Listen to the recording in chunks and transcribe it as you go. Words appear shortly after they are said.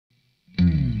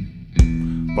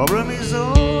problem is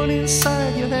all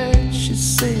inside your head, she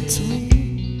said to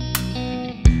me.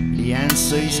 The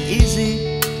answer is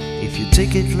easy if you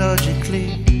take it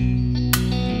logically.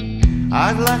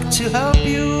 I'd like to help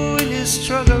you in this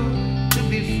struggle to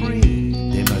be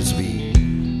free. There must be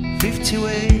 50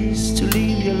 ways to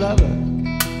leave your lover.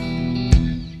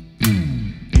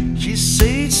 She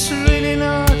said it's really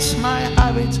not my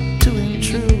habit to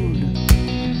intrude.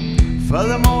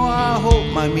 Furthermore, I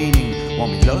hope my meaning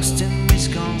won't be lost and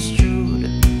misconstrued.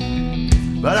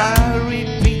 But I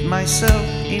repeat myself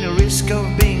in a risk of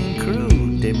being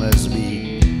crude. There must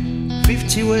be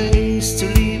 50 ways to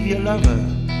leave your lover.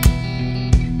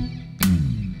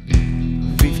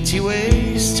 50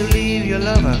 ways to leave your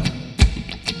lover.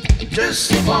 Just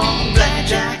slip on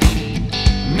blackjack,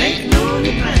 make no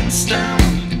new plans down.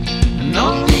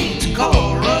 No need to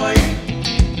call Roy,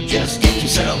 just get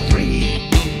yourself free.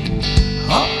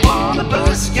 Hop on the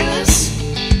bus, guys,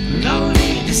 no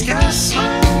need to discuss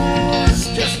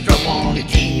much. Just drop on the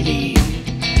TV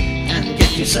and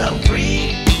get yourself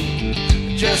free.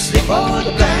 Just slip on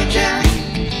the blackjack,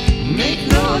 make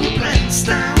no new plans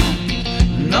down.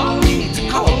 No need to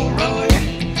call Roy,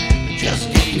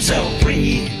 just get yourself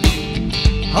free.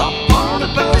 Hop on the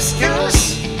bus,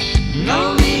 guys,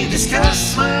 no need to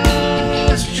discuss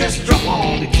much. Just drop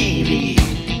on the TV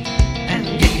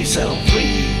and get yourself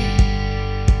free.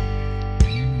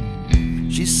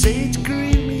 She said it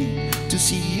grieved me to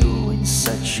see you in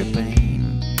such a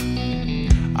pain.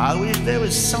 I wish there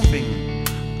was something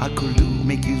I could do,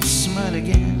 make you smile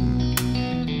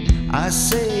again. I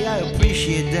say I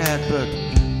appreciate that, but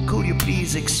could you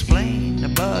please explain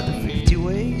about the 50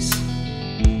 ways?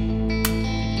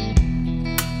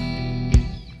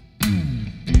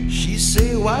 She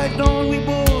say, why don't we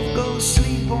both go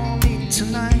sleep on me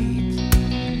tonight?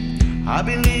 I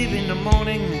believe in the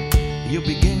morning you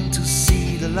begin to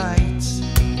see the lights.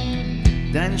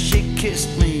 Then she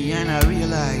kissed me and I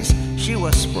realized she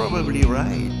was probably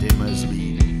right. There must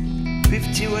be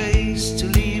 50 ways to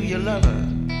leave your lover.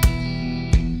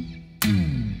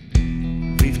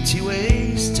 50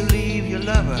 ways to leave your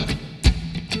lover.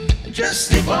 Just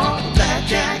slip on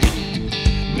blackjack,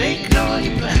 make no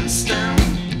new plans down.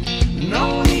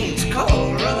 No need to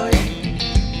call Roy,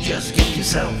 just get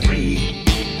yourself free.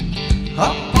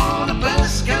 Hop on a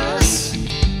bus, Gus,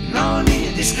 no need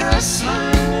to discuss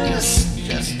us.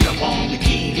 Just jump on the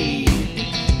TV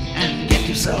and get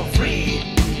yourself free.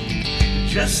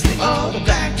 Just slip on the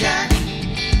blackjack,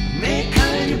 make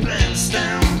all your plans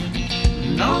down.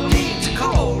 No need to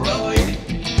call Roy,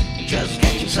 just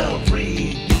get yourself free.